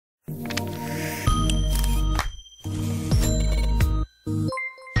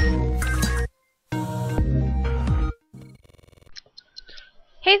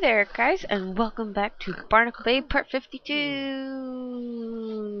Hey there, guys, and welcome back to Barnacle Bay Part 52.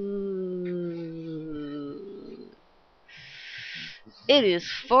 It is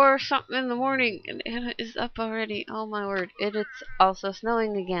 4 something in the morning, and Anna is up already. Oh my word! It's also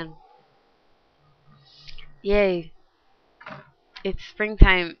snowing again. Yay! It's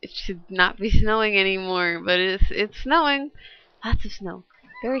springtime. It should not be snowing anymore, but it's snowing. Lots of snow,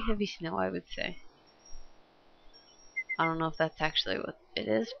 very heavy snow, I would say. I don't know if that's actually what it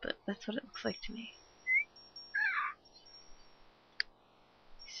is, but that's what it looks like to me.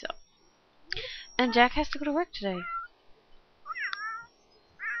 So, and Jack has to go to work today.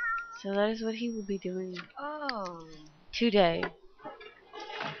 So that is what he will be doing today.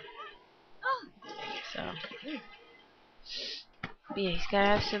 So, but yeah, he's gotta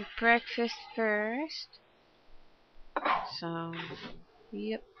have some breakfast first. So,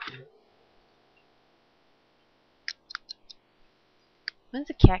 yep. When's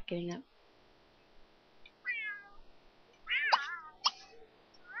the cat getting up?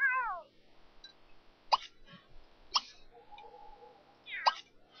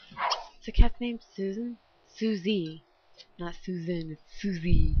 Is the cat's name Susan? Susie. Not Susan, it's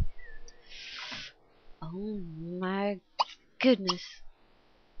Susie. Oh my goodness.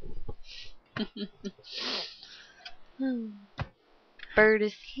 Bird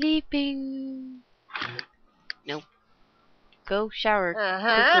is sleeping. Nope. Go shower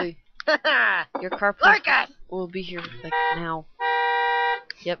quickly. Your car will be here like now.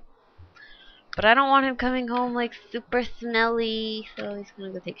 Yep. But I don't want him coming home like super smelly, so he's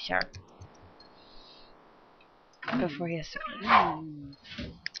gonna go take a shower before he has to come.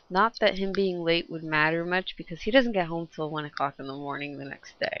 Not that him being late would matter much, because he doesn't get home till 1 o'clock in the morning the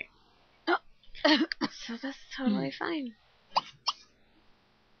next day. So that's totally fine.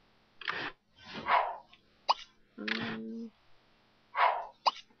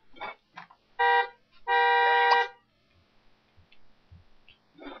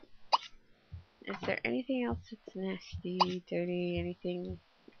 Is there anything else that's nasty, dirty, anything?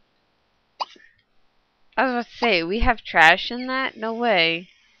 I was about to say, we have trash in that? No way.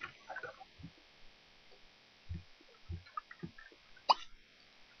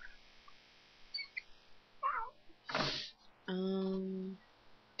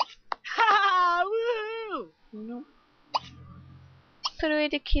 Nope. Put away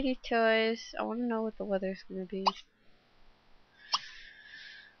the kitty toys. I want to know what the weather's gonna be.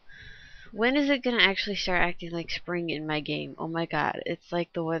 When is it gonna actually start acting like spring in my game? Oh my god, it's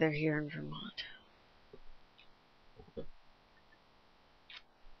like the weather here in Vermont.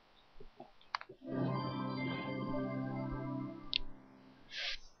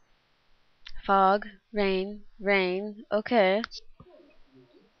 Fog, rain, rain. Okay.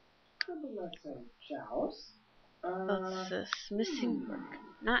 What's this? Missing work.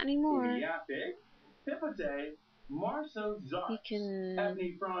 Not anymore. He can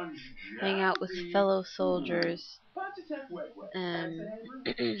hang out with fellow soldiers.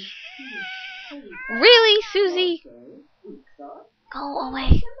 Really, Susie? Go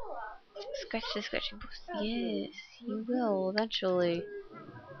away. Scratch the scratching post. Yes, you will eventually.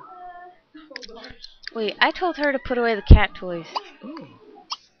 Wait, I told her to put away the cat toys.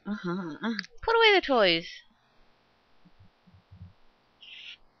 Put away the toys.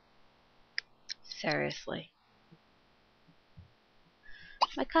 Seriously.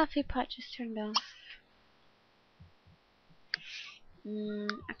 My coffee pot just turned off.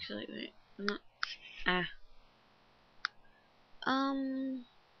 Actually, wait.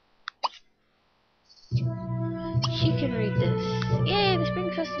 She can read this. Yay, the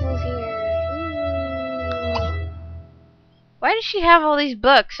spring festival's here. Ooh. Why does she have all these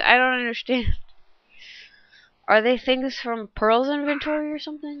books? I don't understand. Are they things from Pearl's inventory or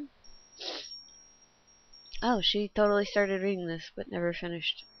something? Oh, she totally started reading this, but never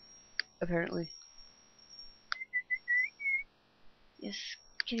finished, apparently. Yes,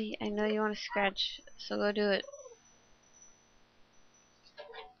 kitty, I know you want to scratch, so go do it.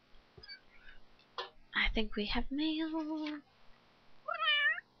 I think we have mail.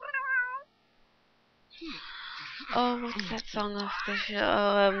 Oh, what's that song off the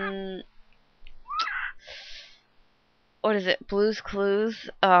show? What is it? Blue's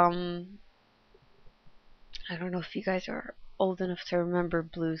Clues. I don't know if you guys are old enough to remember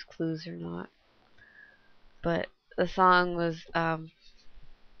Blue's Clues or not, but the song was,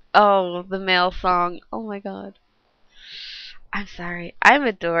 oh, the male song. Oh my god. I'm sorry. I'm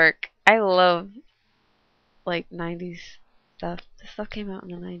a dork. I love, like, 90s stuff. This stuff came out in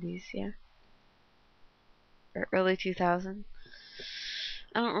the 90s, yeah. Or early 2000.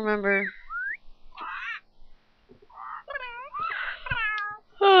 I don't remember.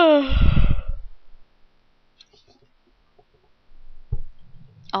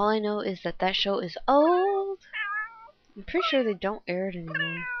 All I know is that that show is old. I'm pretty sure they don't air it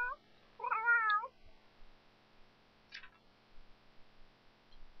anymore.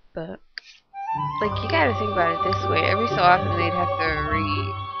 But, like, you gotta think about it this way. Every so often they'd have to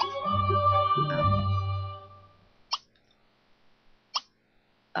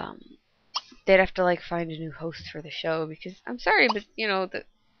they'd have to, like, find a new host for the show. Because, I'm sorry, but, you know,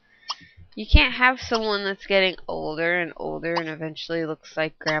 you can't have someone that's getting older and older and eventually looks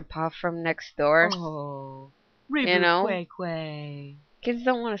like Grandpa from next door. Oh, you know? Quay Quay. Kids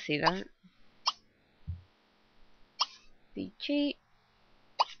don't want to see that. They cheat,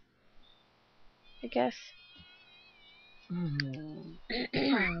 I guess.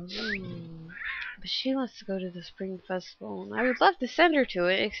 But she wants to go to the spring festival, and I would love to send her to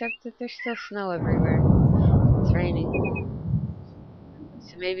it, except that there's still snow everywhere. It's raining.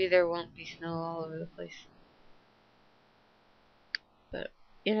 So maybe there won't be snow all over the place. But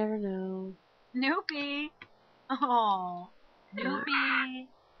you never know. Snoopy. Oh, Snoopy.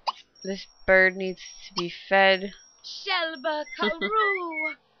 This bird needs to be fed. Shelba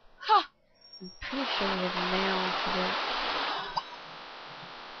Karoo. Ha. I'm pretty sure we have mail today.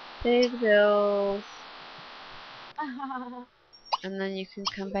 Pay the bills. And then you can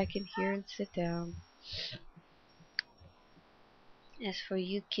come back in here and sit down. As for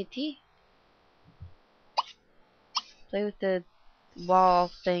you, kitty, play with the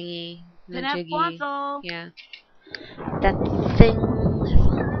wall thingy. The jiggy. Yeah. That thing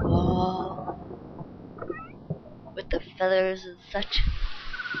on the wall. With the feathers and such.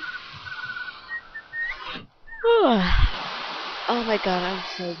 Oh my god, I'm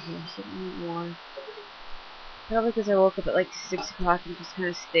so exhausted. I need more. Probably because I woke up at like 6 o'clock and just kind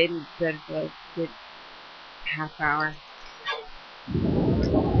of stayed in bed for like a good half hour.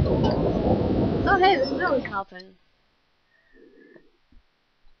 Oh hey, the snow is melting.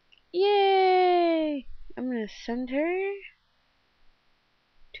 Yay! I'm gonna send her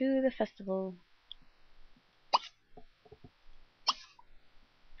to the festival.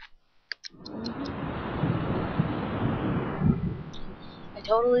 I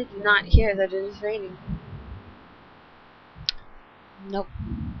totally do not hear that it is raining. Nope.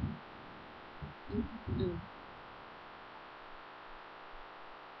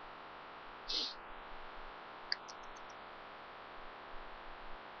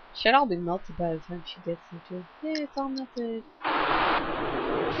 Should all be melted by the time she gets there too. Yeah, it's all melted.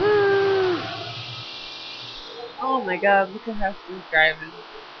 Oh my god, look at how she's driving.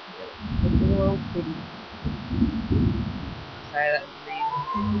 Look at the little kitty. Sorry, that was me.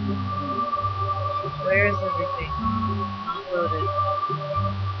 Where is everything? Not loaded.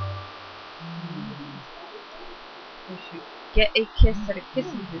 I should get a kiss at a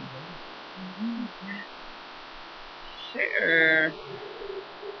kissing booth. Sure.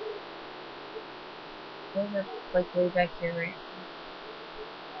 Those are like way back here, right?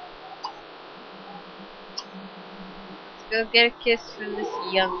 Let's go get a kiss from this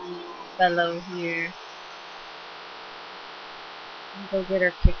young fellow here. And go get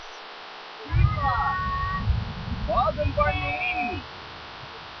her kicks. Welcome for me.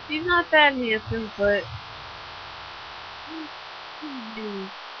 She's not that handsome, but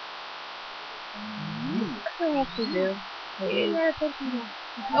that's what I have to do. Yeah,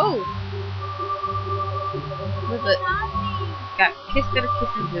 oh! Look at got kissed at a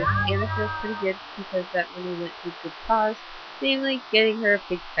kissing booth, and it feels pretty good because that money went to a good cause, namely getting her a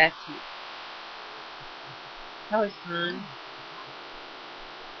big fat tooth. That was fun.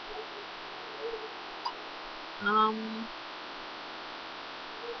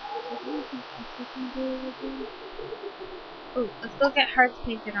 Oh, let's go get hearts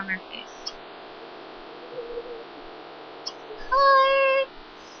painted on our face. Hearts!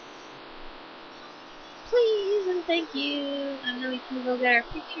 Please and thank you. And then we can go get our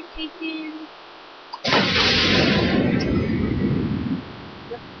picture taken.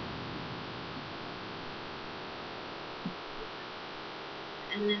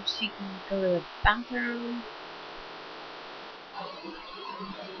 And then she can go to the bathroom.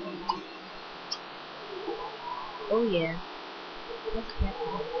 Oh yeah.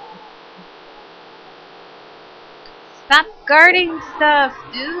 Stop guarding stuff,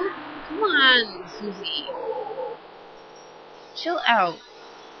 dude. Come on, Susie. Chill out.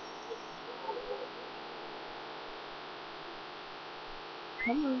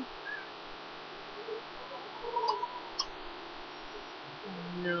 Come on.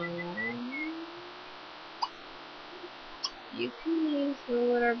 No. You can use the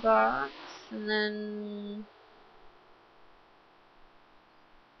litter box and then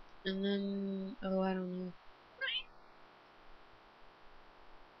And then, oh, I don't know.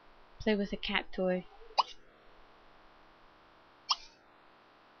 Play with a cat toy.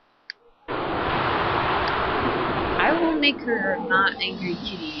 I will make her a not angry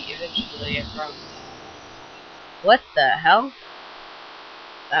kitty eventually, I promise. What the hell?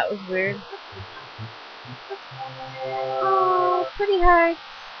 That was weird. Oh, pretty hard.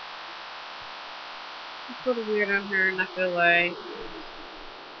 It's a little weird on her, not gonna lie.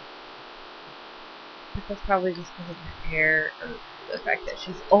 But that's probably just because of her hair, or the fact that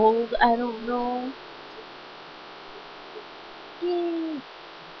she's old, I don't know. Yay!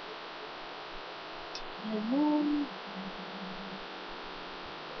 And then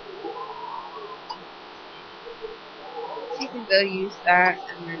she can go use that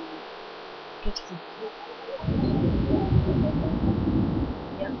and then get some.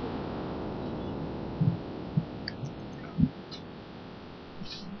 Yep.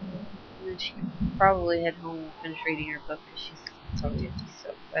 And then she can probably head home and finish reading her book because she's probably gonna be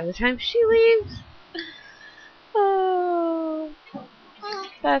soaked by the time she leaves. Oh,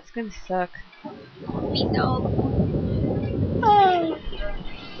 that's gonna suck. Me dog. Oh.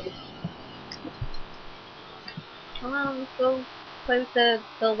 Come on, let's go play with the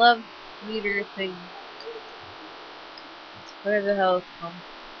love leader thing. Whatever the hell it's called.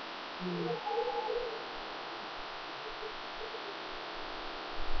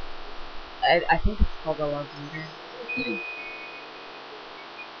 I think it's called the love leader.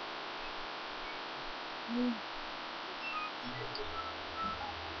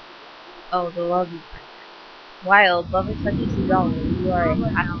 Oh, the love leader. Wild, love is such a doll. You are a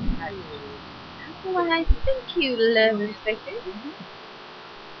happy cat. Why, thank you, Love Inspector.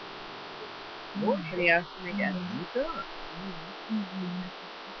 Pretty awesome, I guess.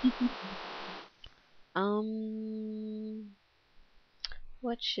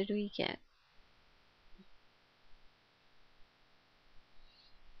 What should we get?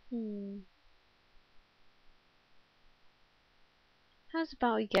 How's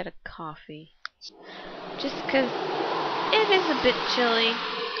about we get a coffee? Just 'cause it is a bit chilly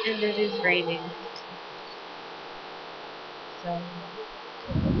and it is raining. So,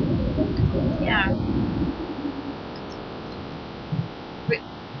 yeah.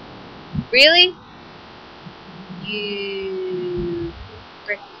 Really? You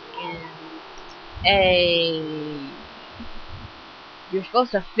frickin' A. You're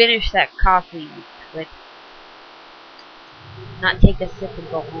supposed to finish that coffee, like, not take a sip and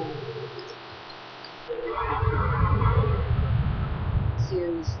go home.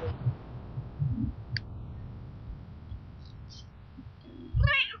 Seriously.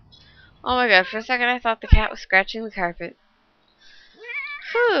 Oh my god, for a second I thought the cat was scratching the carpet.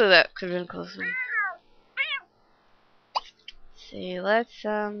 Whew, that could have been close one. See, let's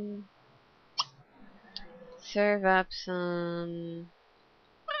serve up some.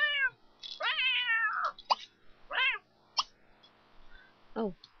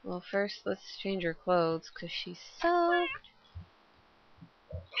 Oh, well, first let's change her clothes because she's soaked.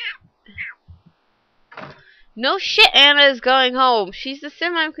 No shit, Anna is going home. She's the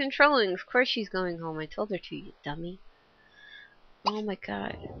sim I'm controlling. Of course she's going home. I told her to, you dummy. Oh my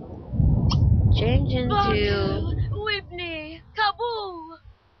god. Change into. Whitney. Kaboo.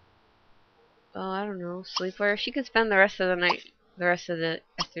 Oh, I don't know. Sleepwear. She could spend the rest of the night, the rest of the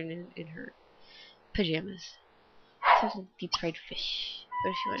afternoon in her pajamas. Such a deep fried fish. What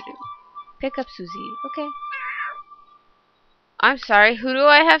does she want to do? Pick up Susie. Okay. I'm sorry. Who do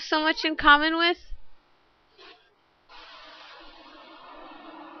I have so much in common with?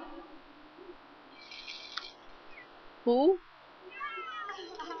 Who?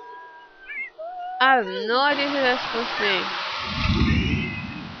 I have no idea who that's supposed to be.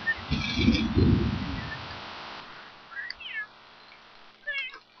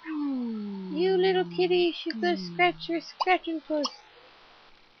 You little kitty, she could scratch your scratching puss.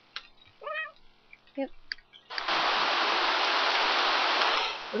 Yep.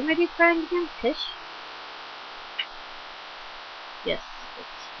 What am I doing crying again? Fish? Yes,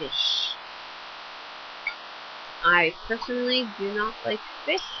 it's fish. I personally do not like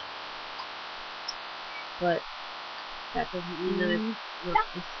fish, but that doesn't mean that it's not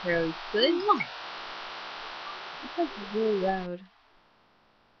necessarily good. Because it's really loud.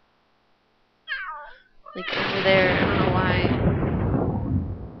 Like over there, I don't know why.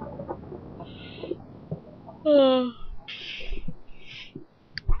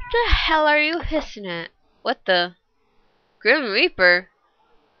 What the hell are you hissing at? What the? Grim Reaper?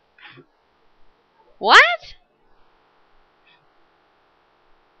 What?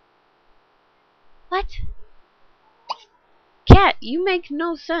 What? Cat, you make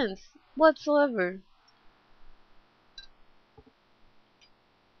no sense whatsoever.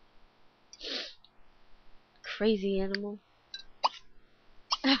 Crazy animal.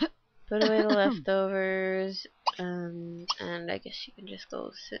 Put away the leftovers. And I guess she can just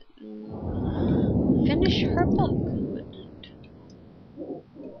go sit and finish her book and whatnot.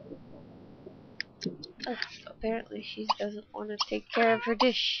 Oh, apparently she doesn't want to take care of her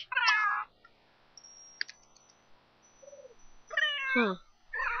dish. Huh.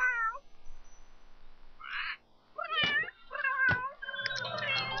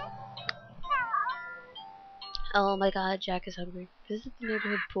 Oh my god, Jack is hungry. Visit the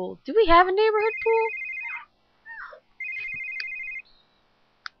neighborhood pool. Do we have a neighborhood pool?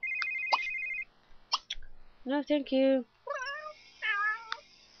 No, thank you.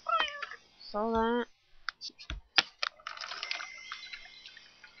 Saw that.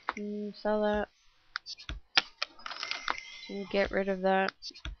 Saw that. And get rid of that.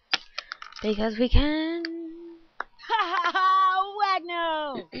 Because we can.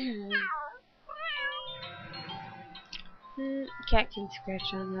 Wagner! Cat can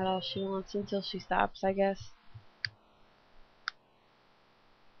scratch on that all she wants until she stops, I guess.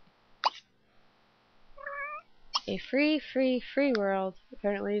 A free, free, free world,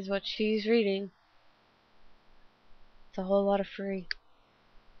 apparently, is what she's reading. It's a whole lot of free.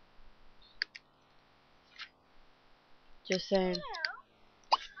 Just saying.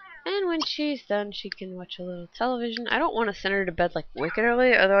 And when she's done, she can watch a little television. I don't want to send her to bed like wicked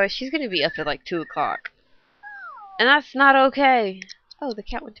early, otherwise she's going to be up at like 2 o'clock. And that's not okay. Oh, the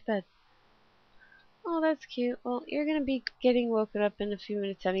cat went to bed. Oh, that's cute. Well, you're going to be getting woken up in a few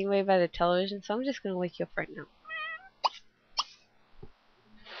minutes anyway by the television, so I'm just going to wake you up right now.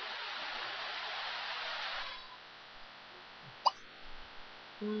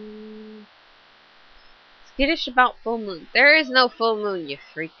 Skittish about full moon. There is no full moon, you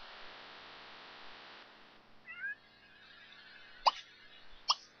freak.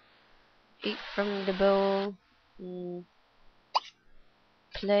 Eat from the bowl.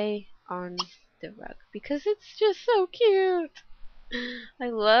 Play on the rug. Because it's just so cute. I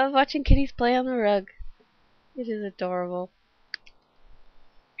love watching kitties play on the rug. It is adorable.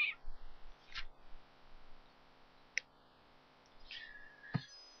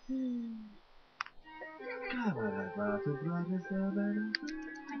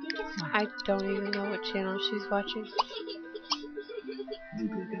 I don't even know what channel she's watching.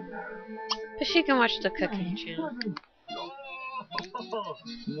 But she can watch the cooking channel.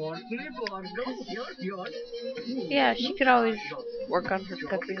 Yeah, she could always work on her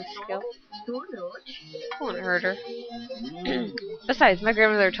cooking skill. Won't hurt her. Besides, my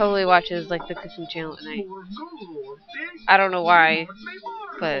grandmother totally watches like the cooking channel at night. I don't know why,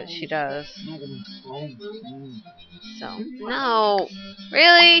 but she does. So, no.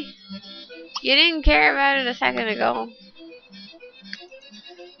 Really? You didn't care about it a second ago.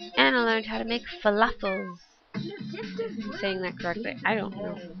 Anna learned how to make falafels. If I'm saying that correctly. I don't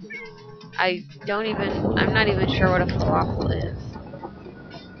know. I'm not even sure what a falafel is.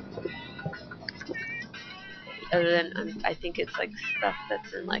 Other than, I think it's like stuff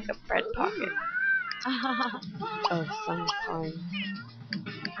that's in like a bread pocket. Oh, someone's calling.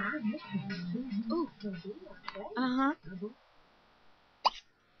 Uh-huh.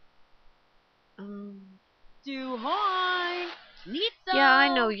 Du hoi! Nitso! Yeah, I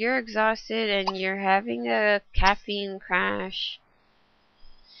know, you're exhausted and you're having a caffeine crash.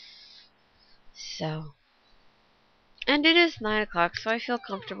 So. And it is 9 o'clock, so I feel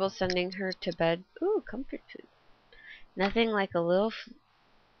comfortable sending her to bed. Ooh, comfort food. Nothing like a little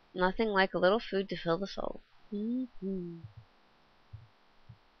food to fill the soul. And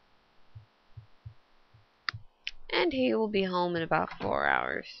he will be home in about 4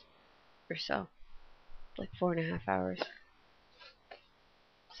 hours or so. Like 4.5 hours.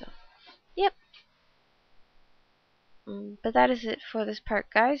 So, yep. But that is it for this part,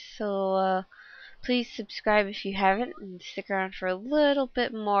 guys. So, please subscribe if you haven't, and stick around for a little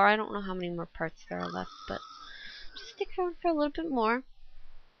bit more. I don't know how many more parts there are left, but just stick around for a little bit more.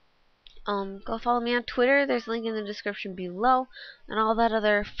 Go follow me on Twitter. There's a link in the description below, and all that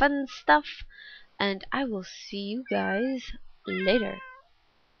other fun stuff. And I will see you guys later.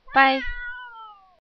 Bye.